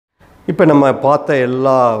இப்போ நம்ம பார்த்த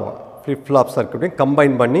எல்லா ஃப்ளிப் ஃப்ளாப் சர்க்யூட்டையும்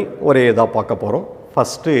கம்பைன் பண்ணி ஒரே இதாக பார்க்க போகிறோம்.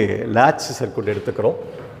 ஃபஸ்ட்டு லேட்ச் சர்க்யூட் எடுத்துக்கிறோம்.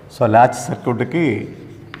 ஸோ லேட்ச் சர்க்யூட்டுக்கு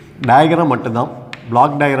டயக்ராம் மட்டும்தான்,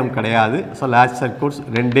 பிளாக் டயக்ராம் கிடையாது. ஸோ லேட்ச் சர்க்யூட்ஸ்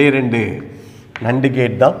ரெண்டு நண்டு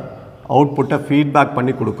கேட் தான் அவுட்புட்டை ஃபீட்பேக்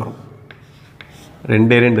பண்ணி கொடுக்குறோம்.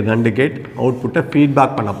 ரெண்டு நண்டு கேட் அவுட்புட்டை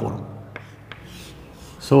ஃபீட்பேக் பண்ண போகிறோம்.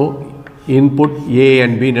 ஸோ இன்புட் ஏ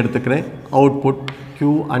அண்ட் பின்னு எடுத்துக்கிறேன். Output Q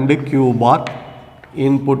and Q bar.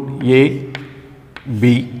 Input A, B,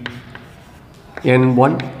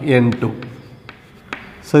 N1, N2.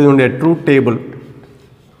 So இதனுடைய ட்ரூத் டேபிள்,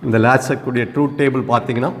 இந்த லேட்ச் சர்க்யூட்டுடைய ட்ரூத் டேபிள்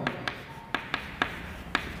பார்த்தீங்கன்னா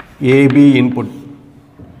AB input,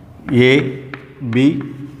 A, B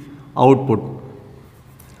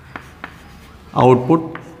output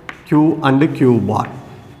Q and Q bar.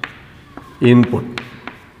 Input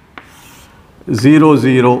 0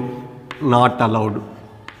 0 not allowed.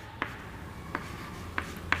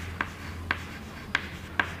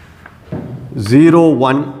 0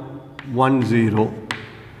 1 1 0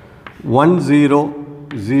 1 0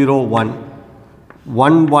 0 1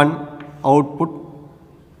 1 1 output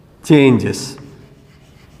changes,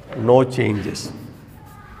 no changes,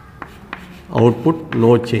 output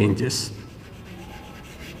no changes.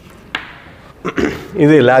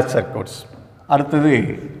 இது latch circuits. அடுத்தது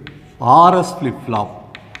RS flip flop.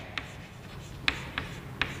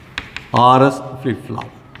 RS flip flop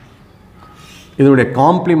இதனுடைய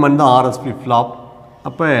complement தான் RS flip flop.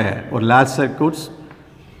 அப்போ ஒரு latch circuits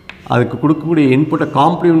அதுக்கு கொடுக்கக்கூடிய இன்புட்டை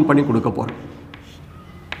complement பண்ணி கொடுக்க போகிறோம்.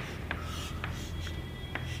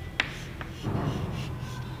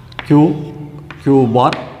 Q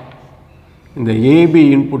பார் இந்த AB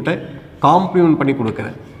இன்புட்டை காம்ப்ளிமெண்ட் பண்ணி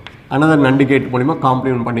கொடுக்குறேன். அனதர் நண்டு கேட் மூலிமா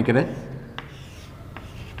காம்ப்ளிமெண்ட் பண்ணிக்கிறேன்.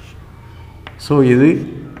 ஸோ இது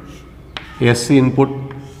S input,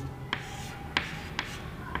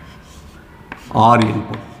 R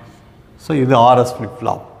input. So இது RS flip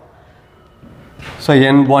flop. So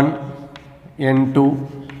N1, N2,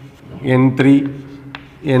 N3,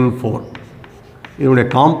 N4 இதனுடைய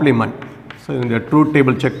காம்ப்ளிமெண்ட். ஸோ இதனுடைய ட்ரூத்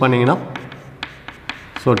டேபிள் செக் பண்ணிங்கன்னா,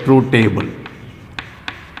 so truth table.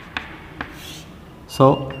 So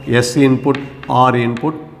S input, R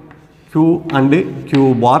input, Q and Q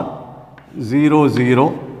bar 0 0.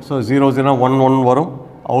 So 0 0 1 1 வரும்.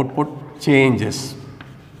 Output changes.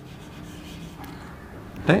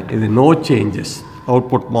 இது no changes,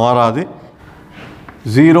 output மாறாது.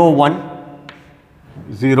 0 1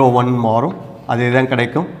 0 1 மாறும், அதே தான்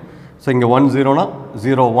கிடைக்கும். ஸோ இங்கே 1 0னா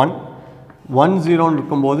 0 1 1 0ன்னு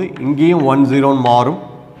இருக்கும்போது இங்கேயும் 1 0ன்னு மாறும்.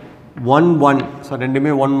 1 1, ஸோ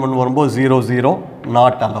ரெண்டுமே 1 1 வரும்போது 0 0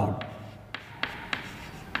 நாட் அலவுட்.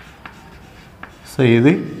 ஸோ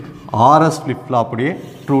இது RS flip flop உடைய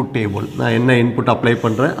ட்ரூத் டேபிள். நான் என்ன இன்புட் அப்ளை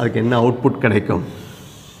பண்ணுறேன், அதுக்கு என்ன அவுட்புட் கிடைக்கும்.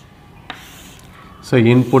 So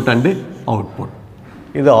input and output.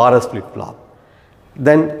 This is RS flip flop.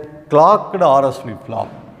 Then clocked RS flip flop.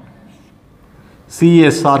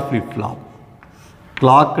 CSR flip flop.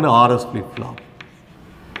 Clocked RS flip flop.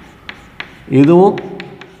 This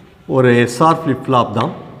is SR flip flop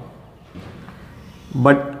தான்.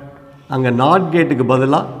 But அங்கே not கேட்டுக்கு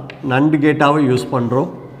பதிலாக நண்டு கேட்டாகவே use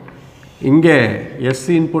பண்ணுறோம். இங்கே S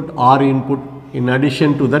input, R input in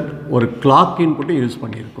addition to that ஒரு clock input use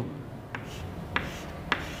பண்ணியிருக்கோம்.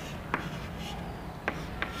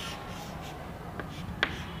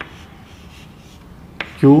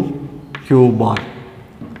 Q பார்.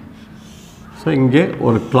 So இங்கே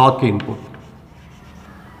ஒரு clock input,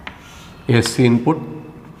 S input,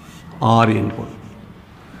 R input.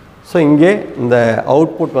 So இங்கே இந்த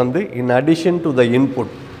அவுட்புட் வந்து in addition to the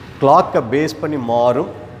input கிளாக்கை பேஸ் பண்ணி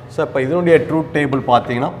மாறும். ஸோ இப்போ இதனுடைய ட்ரூத் டேபிள்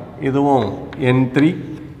பார்த்தீங்கன்னா இதுவும் N3,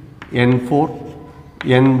 N4,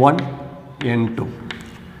 N1, N2.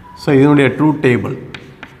 So இதனுடைய ட்ரூத் டேபிள்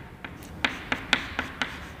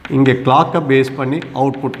இங்கே கிளாக்கை பேஸ் பண்ணி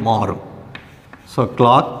அவுட்புட் மாறும். So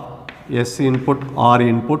clock, S input, R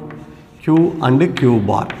input, Q and Q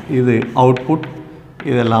பார். இது அவுட்புட்,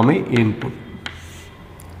 இது எல்லாமே இன்புட்.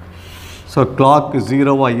 ஸோ கிளாக்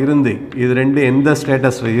 0வாக இருந்து இது ரெண்டு எந்த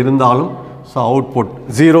ஸ்டேட்டஸில் இருந்தாலும் ஸோ அவுட்புட்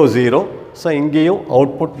 0 0. ஸோ இங்கேயும்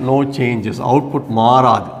அவுட்புட் நோ சேஞ்சஸ், அவுட்புட்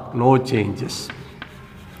மாறாது, no changes.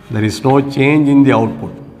 There is no change in the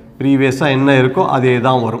output. ப்ரீவியஸாக என்ன இருக்கோ அதே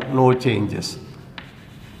தான் வரும், no changes.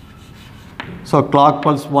 So clock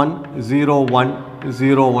pulse 1 0 1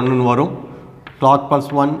 0 1ன்னு வரும். clock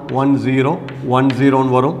pulse 1 1 0 1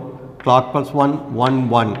 0ன்னு வரும். clock pulse 1 1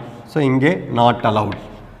 1. ஸோ இங்கே நாட் அலவுட்.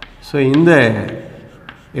 ஸோ இந்த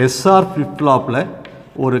SR flip flopல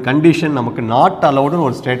ஒரு கண்டிஷன் நமக்கு நாட் அலவுடுன்னு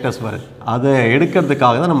ஒரு ஸ்டேட்டஸ் வருது. அதை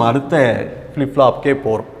எடுக்கிறதுக்காக தான் நம்ம அடுத்த flip flopக்கே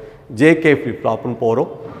போகிறோம். JK flip flopன்னு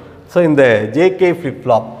போகிறோம். ஸோ இந்த JK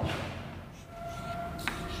flip-flop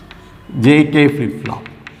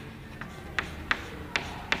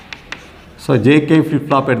so JK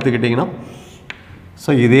flip-flop எடுத்துக்கிட்டிங்கன்னா ஸோ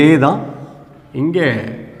இதே தான் இங்கே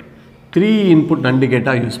 3 இன்புட் NAND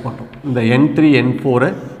கேட்டாக யூஸ் பண்ணுறோம். இந்த N3 N4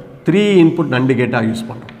 3 input NAND கேட்டாக use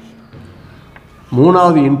பண்ணுறோம்.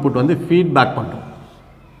 மூணாவது இன்புட் வந்து ஃபீட்பேக் பண்ணுறோம்.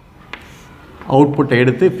 அவுட்புட்டை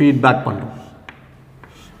எடுத்து ஃபீட்பேக் பண்ணுறோம்.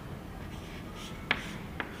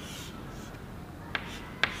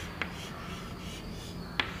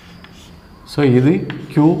 ஸோ இது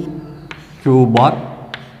Q பார்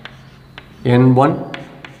N1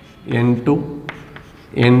 N2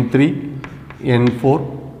 N3 N4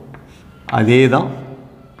 அதே தான்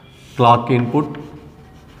கிளாக் இன்புட்.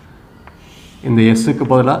 இந்த எஸ்ஸுக்கு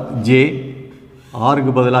பதிலாக J,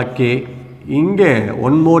 ஆருக்கு பதிலாக K. இங்கே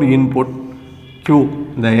ஒன் மோர் இன்புட் Q.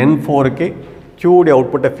 இந்த N4க்கு Qடைய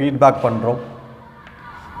அவுட்புட்டை ஃபீட்பேக் பண்ணுறோம்.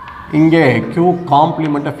 இங்கே Q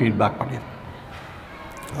காம்ப்ளிமெண்ட்டை ஃபீட்பேக் பண்ணிடுறோம்.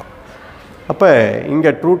 அப்போ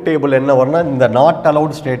இங்கே ட்ரூத் டேபிள் என்ன வரும்னா இந்த நாட்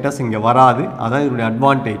அலவுட் ஸ்டேட்டஸ் இங்கே வராது. அதான் இதனுடைய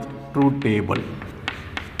அட்வான்டேஜ். ட்ரூத் டேபிள்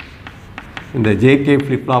இந்த JK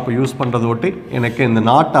flip-flop யூஸ் பண்ணுறது விட்டு எனக்கு இந்த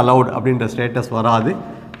நாட் அலவுட் அப்படின்ற ஸ்டேட்டஸ் வராது.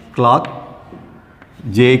 Clock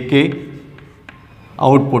JK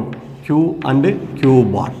output Q and Q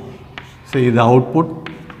bar. So இது அவுட்புட்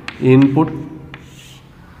இன்புட்.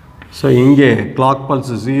 ஸோ இங்கே clock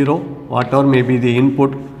pulse 0, what ever may be the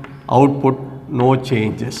input, output no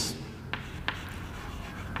changes,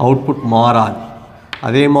 output மாறாது.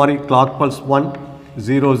 அதே மாதிரி clock pulse 1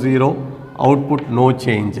 0 0, output no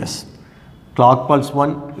changes. Clock pulse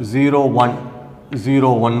 1 0 1 0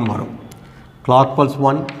 1 வரும். Clock pulse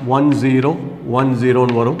 1 1 0 1 0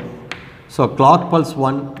 வரும். So clock pulse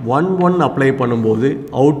 1 1 1 apply பண்ணும்போது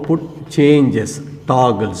output changes,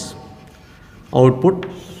 toggles, output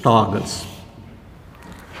toggles.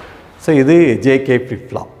 So இது JK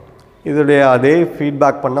flip-flop. இதோடைய அதே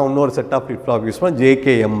feedback பண்ணால் இன்னொரு செட் ஆஃப் flip-flop யூஸ் பண்ணால்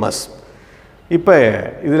JKMS. இப்போ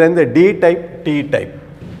இதுலேருந்து D type, T type.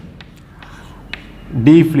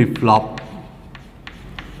 D flip-flop,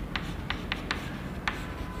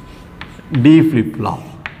 D flip-flop.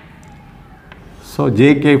 So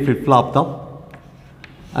JK flip-flop தான்.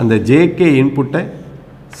 அந்த JK இன்புட்டை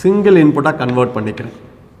சிங்கிள் இன்புட்டாக கன்வெர்ட் பண்ணிக்கிறேன்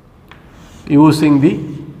using the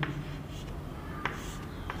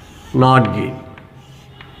not gate.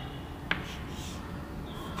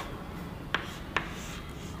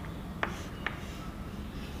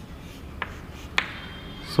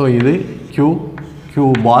 So இது Q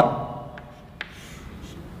பார்,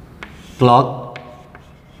 கிளாக்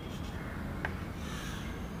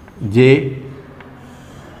J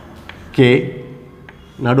K,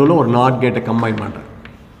 நடுவில் ஒரு நாட் கேட்டை கம்பைன் பண்ணுறேன்.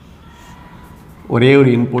 ஒரே ஒரு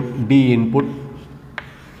input D input,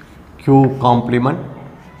 Q complement,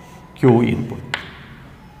 Q input,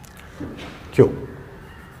 Q.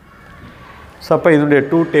 So அப்போ இதனுடைய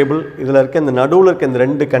ட்ரூத் டேபிள் இதில் இருக்க இந்த நடுவில் இருக்க இந்த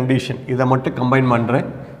ரெண்டு கண்டிஷன் இதை மட்டும் கம்பைன் பண்ணுறேன்.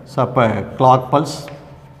 ஸோ அப்போ clock pulse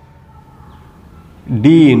D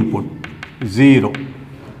input 0.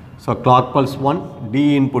 So clock pulse 1 D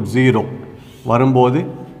input 0 வரும்போது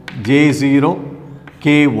J0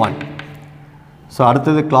 K1. ஸோ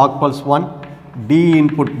அடுத்தது clock pulse 1 D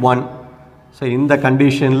input 1. So இந்த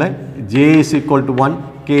கண்டிஷனில் J is equal to 1,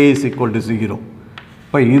 K is equal to 0.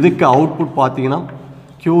 இப்போ இதுக்கு அவுட்புட் பார்த்தீங்கன்னா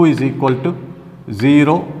Q is equal to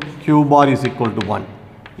 0, Q bar is equal to 1.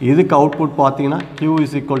 இதுக்கு output பார்த்தீங்கன்னா Q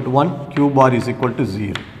is equal to 1, Q bar is equal to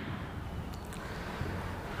 0.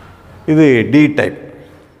 இது D type.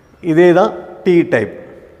 இதே தான் T டைப்.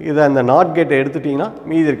 இதை அந்த நாட் கேட்டை எடுத்துட்டிங்கன்னா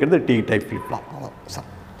மீதி இருக்கிறது T டைப் flip-flop.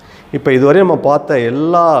 இப்போ இதுவரை நம்ம பார்த்த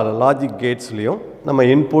எல்லா லாஜிக் கேட்ஸ்லேயும் நம்ம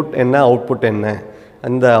இன்புட் என்ன, அவுட்புட் என்ன,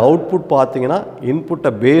 அந்த அவுட்புட் பார்த்தீங்கன்னா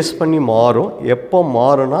இன்புட்டை பேஸ் பண்ணி மாறும். எப்போ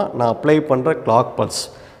மாறும்னா நான் அப்ளை பண்ணுற கிளாக்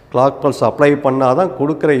பல்ஸ் அப்ளை பண்ணால் தான்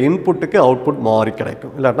கொடுக்குற இன்புட்டுக்கு அவுட்புட் மாறி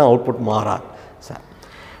கிடைக்கும். இல்லாட்டினா அவுட்புட் மாறாது. சார்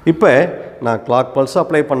இப்போ நான் கிளாக் பல்ஸ்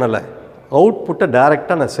அப்ளை பண்ணலை, அவுட்புட்டை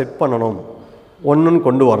டைரெக்டாக நான் செட் பண்ணணும், ஒன்றுன்னு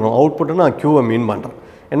கொண்டு வரணும். அவுட்புட்டை நான் Qவை மீன் பண்ணுறேன்.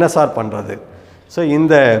 என்ன சார் பண்ணுறது? ஸோ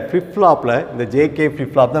இந்த flip-flopல இந்த JK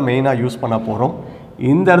flip-flop தான் மெயினாக யூஸ் பண்ண போகிறோம்.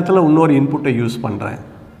 இந்த இடத்துல இன்னொரு இன்புட்டை யூஸ் பண்ணுறேன்.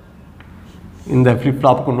 இந்த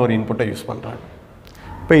flip-flopக்கு இன்னொரு இன்புட்டை யூஸ் பண்ணுறேன்.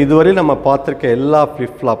 இப்போ இதுவரை நம்ம பார்த்துருக்க எல்லா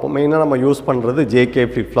flip-flopம் மெயினாக நம்ம யூஸ் பண்ணுறது JK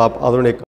flip-flop. அதனுடைய